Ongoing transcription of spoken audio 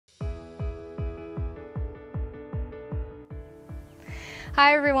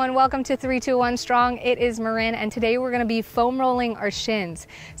Hi everyone, welcome to 321 Strong. It is Marin, and today we're going to be foam rolling our shins.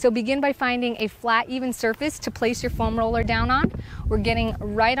 So begin by finding a flat, even surface to place your foam roller down on. We're getting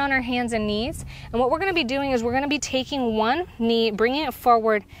right on our hands and knees, and what we're going to be doing is we're going to be taking one knee, bringing it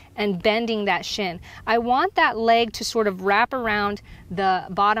forward and bending that shin. I want that leg to sort of wrap around the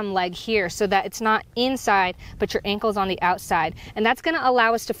bottom leg here so that it's not inside but your ankle's on the outside, and that's going to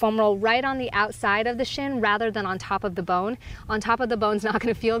allow us to foam roll right on the outside of the shin rather than on top of the bone. On top of the bone's not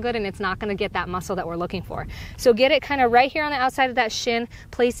going to feel good, and it's not going to get that muscle that we're looking for. So get it kind of right here on the outside of that shin,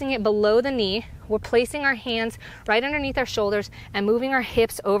 placing it below the knee. We're placing our hands right underneath our shoulders and moving our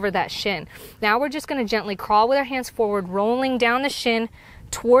hips over that shin. Now we're just going to gently crawl with our hands forward, rolling down the shin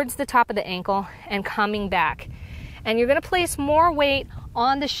towards the top of the ankle and coming back. And you're going to place more weight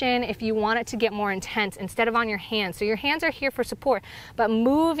on the shin if you want it to get more intense instead of on your hands. So your hands are here for support, but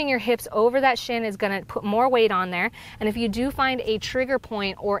moving your hips over that shin is going to put more weight on there. And if you do find a trigger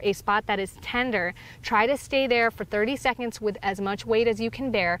point or a spot that is tender, try to stay there for 30 seconds with as much weight as you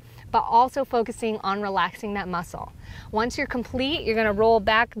can bear, but also focusing on relaxing that muscle. Once you're complete, you're going to roll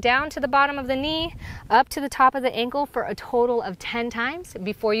back down to the bottom of the knee, up to the top of the ankle for a total of 10 times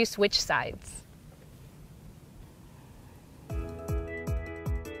before you switch sides.